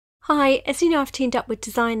Hi, as you know, I've teamed up with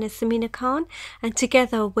designer Samina Khan and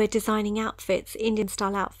together we're designing outfits, Indian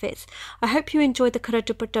style outfits. I hope you enjoyed the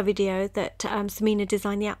Dupatta video that Samina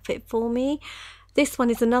designed the outfit for me. This one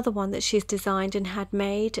is another one that she's designed and had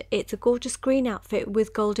made. It's a gorgeous green outfit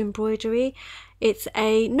with gold embroidery. It's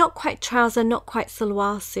a not quite trouser, not quite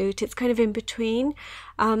salwar suit. It's kind of in between.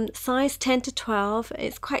 Size 10 to 12.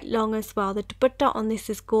 It's quite long as well. The dupatta on this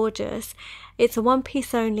is gorgeous. It's a one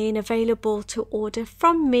piece only and available to order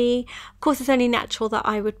from me. Of course, it's only natural that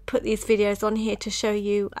I would put these videos on here to show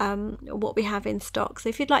you what we have in stock. So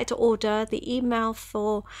if you'd like to order, the email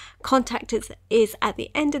for contact is at the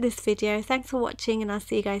end of this video. Thanks for watching and I'll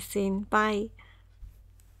see you guys soon. Bye.